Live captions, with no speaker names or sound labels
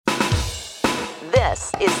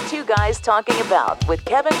This is Two Guys Talking About with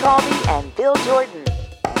Kevin Colby and Bill Jordan.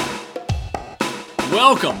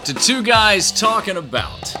 Welcome to Two Guys Talking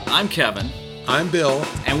About. I'm Kevin. I'm Bill.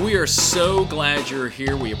 And we are so glad you're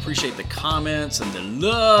here. We appreciate the comments and the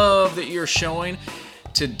love that you're showing.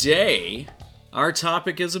 Today, our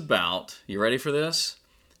topic is about, you ready for this?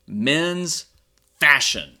 Men's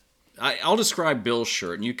fashion. I'll describe Bill's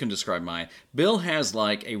shirt and you can describe mine. Bill has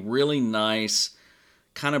like a really nice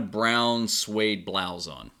kind of brown suede blouse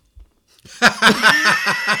on.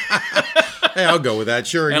 Hey, I'll go with that.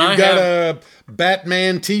 Sure. And You've got a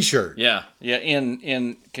Batman t-shirt. Yeah.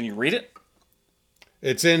 In can you read it?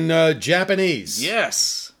 It's in Japanese.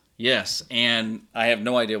 Yes. And I have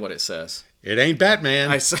no idea what it says. It ain't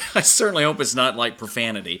Batman. I certainly hope it's not like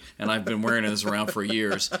profanity, and I've been wearing this around for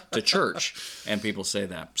years to church, and people say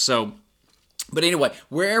that. So, but anyway,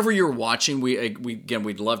 wherever you're watching,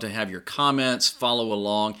 we'd love to have your comments, follow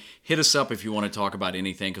along, hit us up if you want to talk about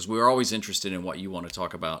anything, because we're always interested in what you want to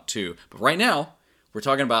talk about too. But right now, we're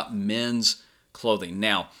talking about men's clothing.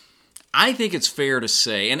 Now, I think it's fair to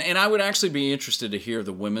say, and I would actually be interested to hear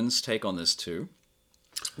the women's take on this too.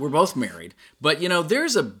 We're both married, but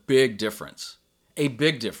there's a big difference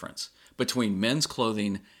between men's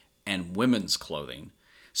clothing and women's clothing.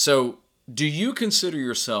 So, do you consider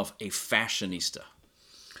yourself a fashionista?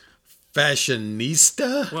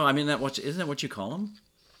 Fashionista? Well, I mean, isn't that what you call them?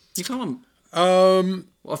 You call them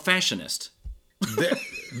a fashionist.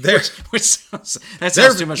 Which sounds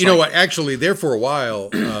too much. You know what? Actually, there for a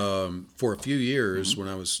while, for a few years, when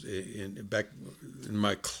I was back in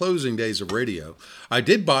my closing days of radio, I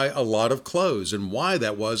did buy a lot of clothes, and why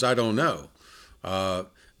that was, I don't know.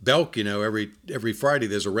 Belk, every Friday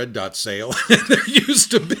there's a Red Dot sale. there used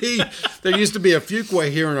to be a Fuquay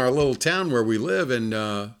here in our little town where we live,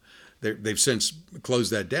 and they've since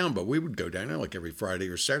closed that down. But we would go down there like every Friday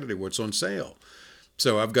or Saturday where it's on sale.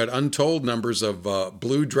 So I've got untold numbers of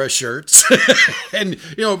blue dress shirts, and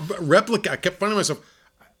replica. I kept finding myself.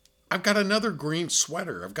 I've got another green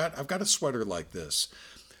sweater. I've got a sweater like this.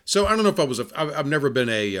 So I don't know if I've never been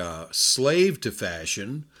a slave to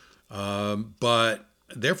fashion, but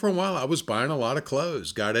there for a while I was buying a lot of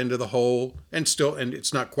clothes. Got into the whole, and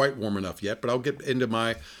it's not quite warm enough yet, but I'll get into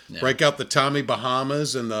break out the Tommy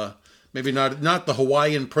Bahamas and maybe not the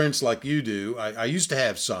Hawaiian prints like you do. I used to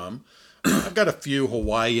have some. I've got a few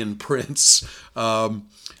Hawaiian prints. In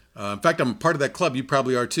fact, I'm part of that club. You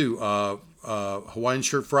probably are too. Hawaiian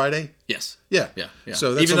Shirt Friday? Yes. Yeah.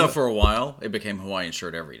 So even though for a while it became Hawaiian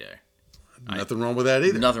shirt every day. Nothing wrong with that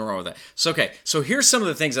either. Nothing wrong with that. So, okay. So here's some of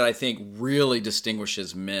the things that I think really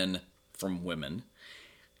distinguishes men from women.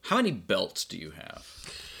 How many belts do you have?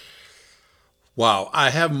 Wow. I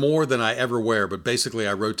have more than I ever wear, but basically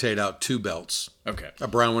I rotate out 2 belts. Okay. A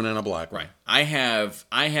brown one and a black one. Right. I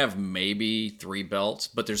have maybe 3 belts,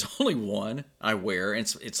 but there's only one I wear.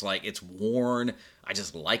 It's like it's worn. I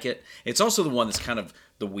just like it. It's also the one that's kind of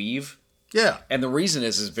the weave. Yeah. And the reason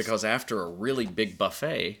is because after a really big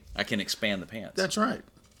buffet, I can expand the pants. That's right.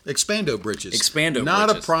 Expando britches. Not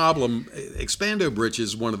a problem. Expando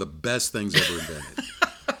britches is one of the best things ever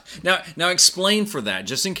invented. Now explain for that,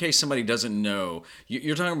 just in case somebody doesn't know.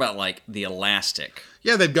 You're talking about like the elastic.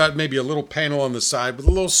 Yeah, they've got maybe a little panel on the side with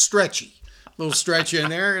a little stretchy in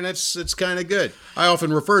there, and it's kind of good. I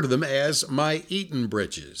often refer to them as my Eton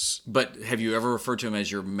britches. But have you ever referred to them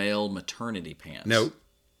as your male maternity pants? No.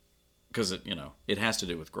 Because it has to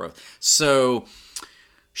do with growth. So,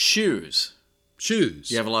 shoes.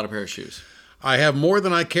 You have a lot of pair of shoes. I have more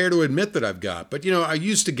than I care to admit that I've got. But, I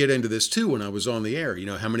used to get into this, too, when I was on the air.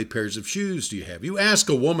 How many pairs of shoes do you have? You ask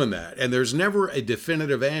a woman that, and there's never a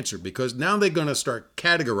definitive answer because now they're going to start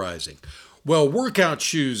categorizing. Well, workout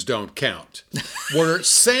shoes don't count. Where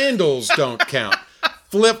sandals don't count.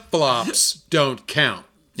 Flip-flops don't count.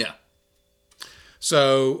 Yeah.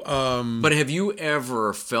 So, but have you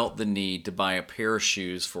ever felt the need to buy a pair of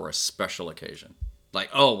shoes for a special occasion? Like,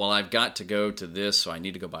 I've got to go to this, so I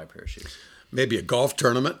need to go buy a pair of shoes. Maybe a golf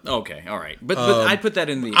tournament. Okay, all right. But I put that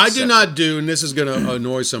in the exception. I do not do, and this is going to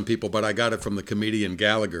annoy some people, but I got it from the comedian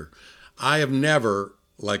Gallagher. I have never,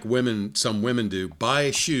 like some women do,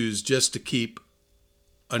 buy shoes just to keep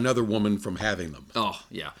another woman from having them. Oh,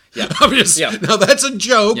 yeah. Now, that's a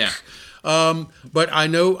joke. Yeah. But I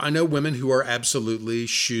know women who are absolutely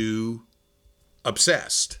shoe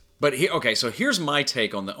obsessed. But so here's my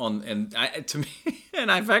take to me,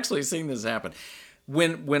 and I've actually seen this happen.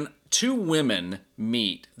 When 2 women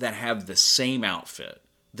meet that have the same outfit,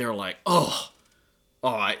 they're like,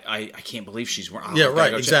 I can't believe she's wearing. Yeah,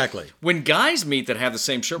 right, exactly. When guys meet that have the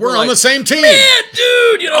same shirt, we're on the same team. Man,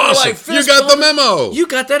 dude, awesome. You got the memo. You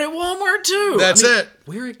got that at Walmart too. That's it.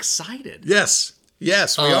 We're excited. Yes.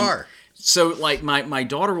 Yes, we are. So, like, my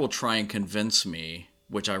daughter will try and convince me,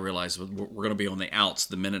 which I realize we're going to be on the outs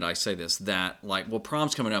the minute I say this, that, like, well,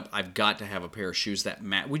 prom's coming up. I've got to have a pair of shoes that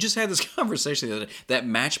match. We just had this conversation the other day that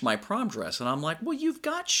match my prom dress. And I'm like, well, you've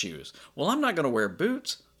got shoes. Well, I'm not going to wear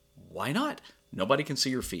boots. Why not? Nobody can see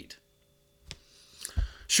your feet.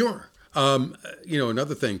 Sure.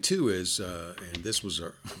 Another thing, too, is, and this was,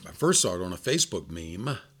 I first saw it on a Facebook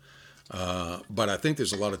meme, but I think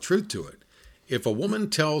there's a lot of truth to it. If a woman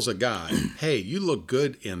tells a guy, hey, you look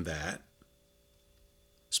good in that,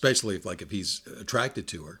 especially if he's attracted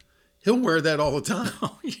to her, he'll wear that all the time.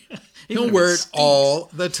 Oh, yeah. He'll wear it all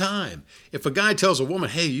the time. If a guy tells a woman,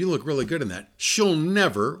 hey, you look really good in that, she'll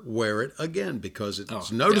never wear it again because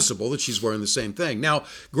it's noticeable that she's wearing the same thing. Now,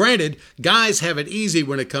 granted, guys have it easy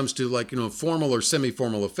when it comes to formal or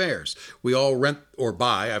semi-formal affairs. We all rent or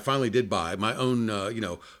buy. I finally did buy my own,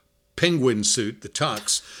 penguin suit, the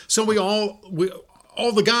tux. So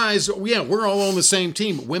all the guys, we're all on the same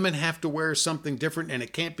team. Women have to wear something different, and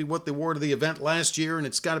it can't be what they wore to the event last year, and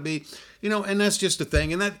it's got to be, and that's just a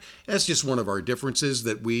thing. And that's just one of our differences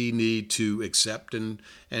that we need to accept and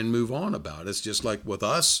move on about. It's just like with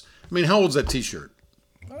us. I mean, how old's that T-shirt?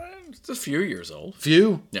 It's a few years old.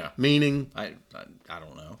 Few? Yeah. Meaning? I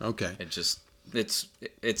don't know. Okay.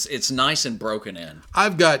 It's nice and broken in.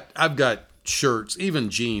 I've got shirts, even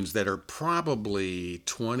jeans, that are probably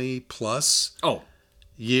 20 plus. Oh.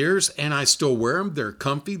 Years, and I still wear them. They're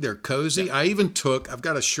comfy, they're cozy. Yeah. I've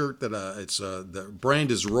got a shirt that the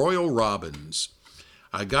brand is Royal Robbins.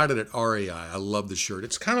 I got it at REI. I love the shirt.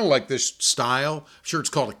 It's kind of like this style. Shirt's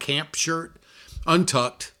called a camp shirt,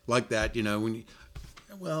 untucked like that.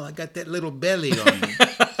 I got that little belly on me,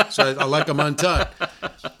 so I like them untucked.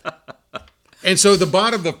 And so the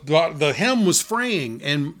bottom, the hem was fraying,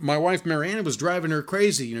 and my wife Marianne was driving her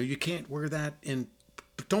crazy. You can't wear that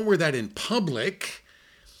don't wear that in public.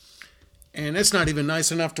 And it's not even nice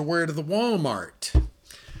enough to wear to the Walmart.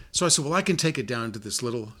 So I said, well, I can take it down to this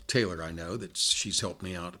little tailor I know that she's helped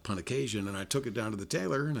me out upon occasion. And I took it down to the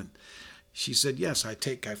tailor, and she said, yes, I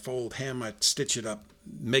fold hem, I stitch it up,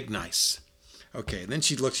 make nice. Okay, and then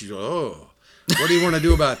she looks, she goes, oh, what do you want to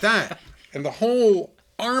do about that? And the whole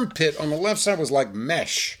armpit on the left side was like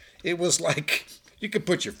mesh. It was like you could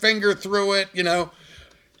put your finger through it,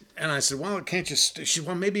 And I said, well, can't you? She said,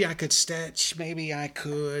 well, maybe I could stitch. Maybe I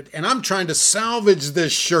could. And I'm trying to salvage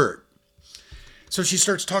this shirt. So she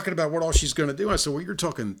starts talking about what all she's going to do. I said, well, you're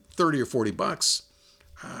talking $30 or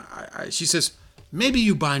 $40. She says, maybe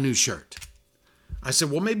you buy a new shirt. I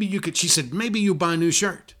said, well, maybe you could. She said, maybe you buy a new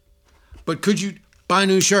shirt. But could you buy a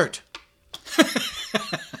new shirt?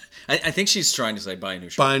 I think she's trying to say buy a new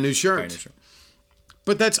shirt. Buy a new shirt.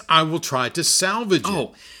 But I will try to salvage it.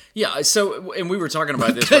 Oh, yeah. So, and we were talking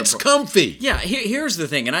about this. It's comfy. Yeah. Here's the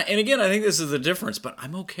thing, and again, I think this is the difference, but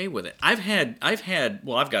I'm okay with it. I've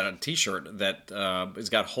got a T-shirt that has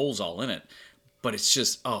got holes all in it, but it's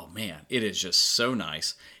just, oh man, it is just so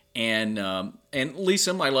nice. And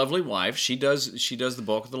Lisa, my lovely wife, she does the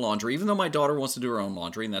bulk of the laundry, even though my daughter wants to do her own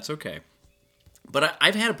laundry, and that's okay. But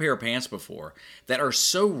I've had a pair of pants before that are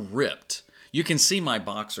so ripped, you can see my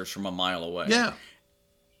boxers from a mile away. Yeah.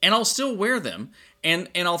 And I'll still wear them, and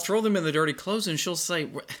I'll throw them in the dirty clothes, and she'll say,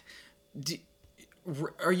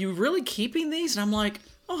 "Are you really keeping these?" And I'm like,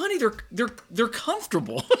 "Oh, honey, they're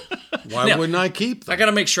comfortable." Why wouldn't I keep them? I got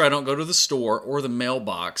to make sure I don't go to the store or the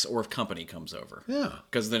mailbox or if company comes over. Yeah,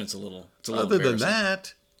 because then it's a little. Other than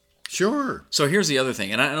that, sure. So here's the other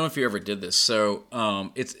thing, and I don't know if you ever did this. So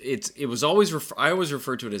it was always I always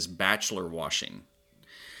refer to it as bachelor washing.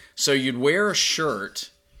 So you'd wear a shirt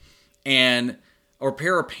or a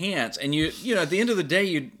pair of pants, and you at the end of the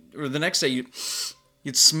day, or the next day,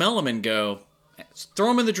 you'd smell them and go, throw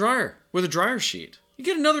them in the dryer with a dryer sheet. You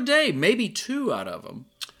get another day, maybe 2 out of them.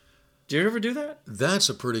 Do you ever do that? That's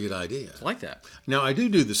a pretty good idea. I like that. Now, I do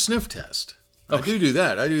the sniff test. Okay. I do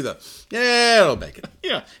that. I do it'll make it.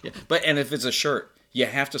 Yeah. But if it's a shirt, you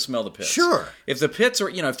have to smell the pits. Sure. If the pits are,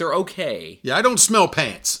 if they're okay. Yeah, I don't smell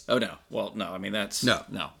pants. Oh, no. Well, no. I mean, that's... No.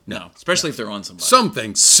 Especially if they're on somebody. Some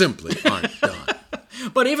things simply aren't done.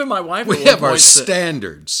 But even my wife... We have our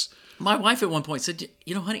standards. My wife at one point said,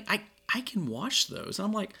 honey, I can wash those. And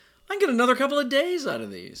I'm like, I can get another couple of days out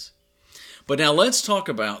of these. But now let's talk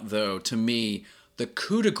about, though, to me, the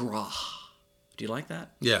coup de grace. Do you like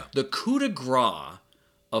that? Yeah. The coup de grace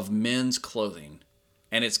of men's clothing.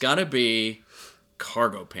 And it's got to be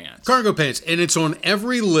cargo pants. Cargo pants. And it's on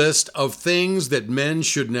every list of things that men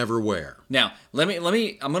should never wear. Now, I'm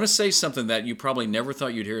going to say something that you probably never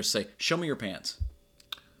thought you'd hear us say. Show me your pants.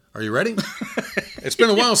 Are you ready? It's been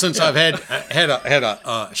a while since I've had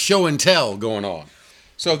a show and tell going on.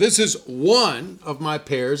 So this is one of my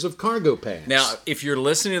pairs of cargo pants. Now, if you're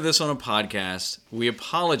listening to this on a podcast, we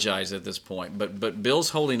apologize at this point, but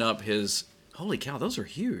Bill's holding up his. Holy cow, those are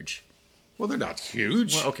huge. Well, they're not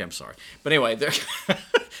huge. Well, okay, I'm sorry, but anyway,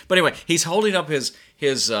 he's holding up his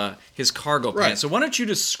cargo Right. pants. So why don't you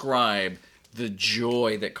describe the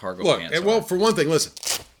joy that cargo Look, pants are? well, for one thing, listen.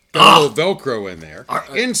 Got a little Velcro in there.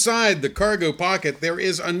 Inside the cargo pocket, there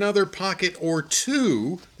is another pocket or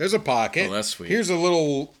two. There's a pocket. Oh, that's sweet. Here's a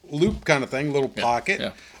little loop kind of thing, little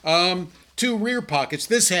pocket. yeah. Two rear pockets.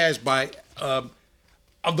 This has of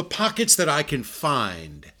the pockets that I can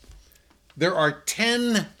find, there are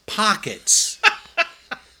 10 pockets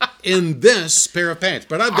in this pair of pants.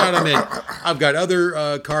 But I've got them in. I've got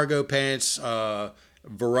other cargo pants,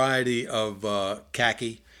 variety of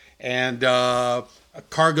khaki, and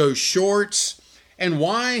cargo shorts. And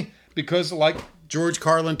why? Because like George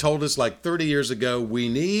Carlin told us like 30 years ago, we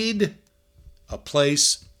need a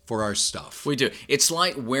place for our stuff. We do. It's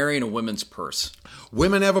like wearing a women's purse.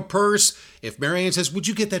 Women have a purse. If Marianne says, would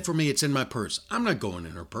you get that for me? It's in my purse. I'm not going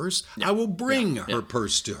in her purse. I will bring her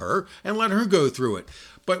purse to her and let her go through it.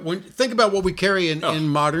 But think about what we carry in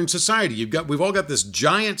modern society. We've all got this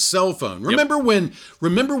giant cell phone. Remember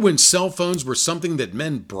when cell phones were something that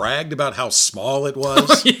men bragged about how small it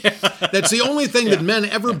was? That's the only thing that men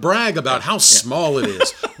ever brag about how small it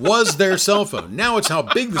is, was their cell phone. Now it's how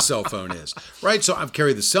big the cell phone is, right? So I've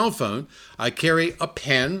carried the cell phone. I carry a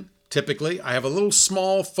pen, typically. I have a little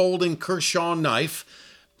small folding Kershaw knife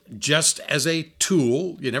just as a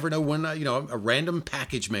tool. You never know when, a random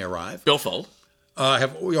package may arrive. Billfold. I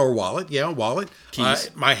have or wallet, wallet.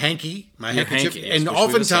 Keys. My handkerchief, hanky, and which we've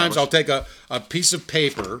oftentimes established. I'll take a piece of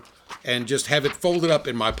paper and just have it folded up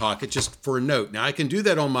in my pocket just for a note. Now I can do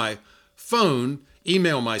that on my phone,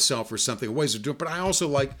 email myself or something. Ways of doing it, but I also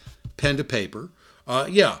like pen to paper.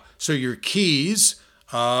 So your keys.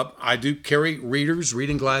 I do carry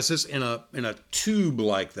reading glasses in a tube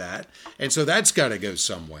like that, and so that's got to go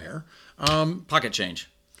somewhere. Pocket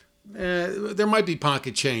change. There might be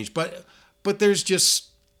pocket change, but there's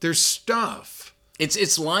stuff.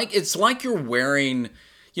 It's like you're wearing,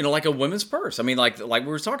 like a women's purse. I mean, like we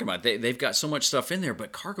were talking about, they've got so much stuff in there,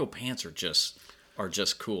 but cargo pants are just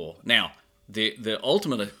cool. Now, the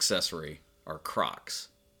ultimate accessory are Crocs.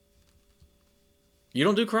 You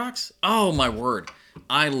don't do Crocs? Oh my word!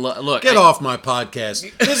 Get off my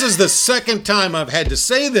podcast. This is the second time I've had to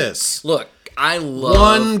say this. Look, I love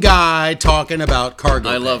one guy talking about cargo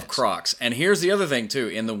pants. I love Crocs, and here's the other thing too.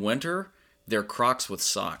 In the winter, they're Crocs with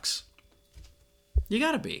socks. You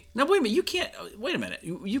gotta be. Now wait a minute. You can't. Wait a minute.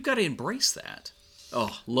 You've got to embrace that.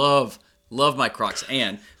 Oh, love my Crocs,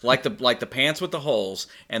 and like the pants with the holes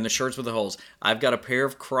and the shirts with the holes. I've got a pair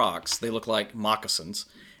of Crocs. They look like moccasins,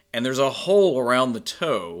 and there's a hole around the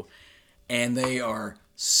toe, and they are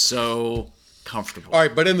so comfortable. All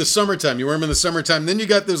right, but in the summertime, you wear them in the summertime. Then you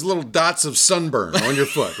got those little dots of sunburn on your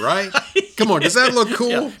foot, right? Come on, does that look cool?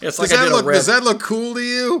 Yeah, it's like does that look cool to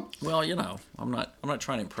you? Well, I'm not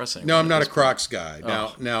trying to impress anyone. No, I'm not a Crocs guy.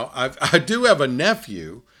 Now I do have a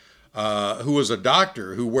nephew who is a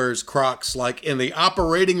doctor who wears Crocs like in the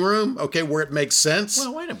operating room. Okay, where it makes sense.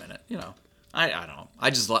 Well, wait a minute. I don't.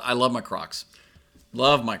 I love my Crocs.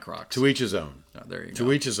 Love my Crocs. To each his own. Oh, there you go.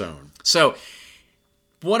 To each his own. So,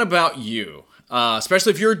 what about you?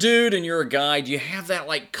 Especially if you're a dude and you're a guy, do you have that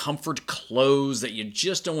like comfort clothes that you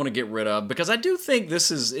just don't want to get rid of? Because I do think it's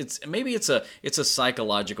a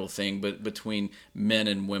psychological thing, but between men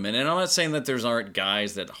and women. And I'm not saying that aren't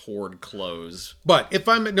guys that hoard clothes. But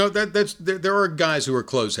there are guys who are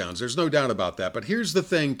clothes hounds. There's no doubt about that. But here's the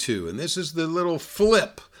thing too, and this is the little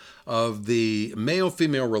flip of the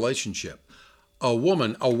male-female relationship. A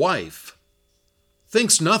wife,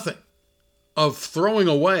 thinks nothing of throwing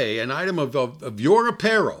away an item of your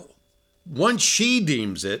apparel once she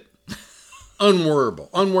deems it unworthy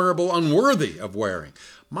of wearing.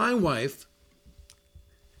 My wife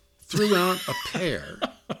threw out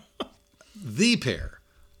the pair,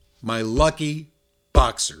 my lucky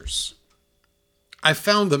boxers. I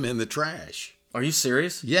found them in the trash. Are you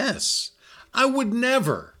serious? Yes. I would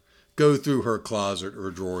never go through her closet or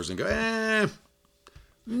drawers and go,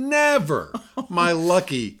 never. My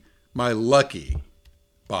lucky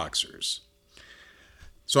boxers.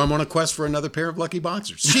 So I'm on a quest for another pair of lucky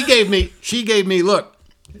boxers. She gave me, look,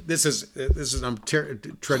 this is I'm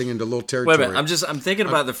treading into a little territory. Wait a minute, I'm thinking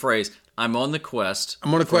about the phrase, I'm on the quest.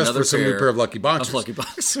 I'm on a quest for some new pair of lucky boxers. Of lucky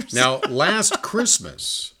boxers. Now, last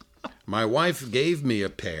Christmas, my wife gave me a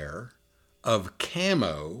pair of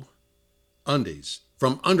camo undies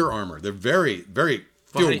from Under Armour. They're very, very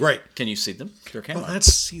feel great. Can you see them? They're camo. Well,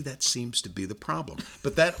 that seems to be the problem.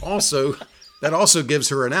 But that also that also gives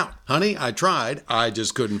her an out. Honey, I tried. I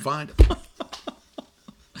just couldn't find them.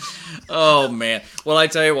 Oh, man. Well, I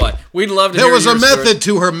tell you what, we'd love to There hear was your a story. method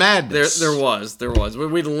to her madness. There was.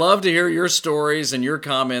 We'd love to hear your stories and your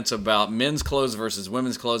comments about men's clothes versus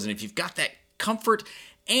women's clothes. And if you've got that comfort,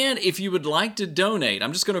 and if you would like to donate,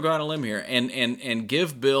 I'm just going to go out on a limb here and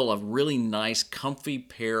give Bill a really nice, comfy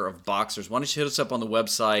pair of boxers. Why don't you hit us up on the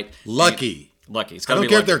website? Lucky. Lucky. It's I got to don't be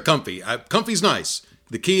care lucky. if they're comfy. Comfy's nice.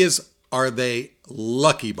 The key is, are they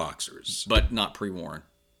lucky boxers? But not pre-worn.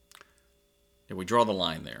 Did we draw the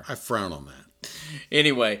line there? I frown on that.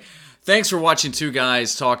 Anyway, thanks for watching Two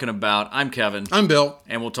Guys Talking About. I'm Kevin. I'm Bill.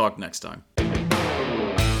 And we'll talk next time.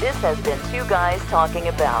 This has been Two Guys Talking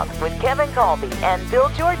About with Kevin Colby and Bill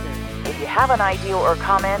Jordan. If you have an idea or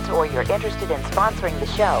comment or you're interested in sponsoring the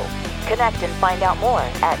show, connect and find out more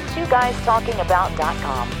at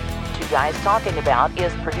twoguystalkingabout.com. Two Guys Talking About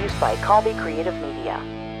is produced by Colby Creative Media.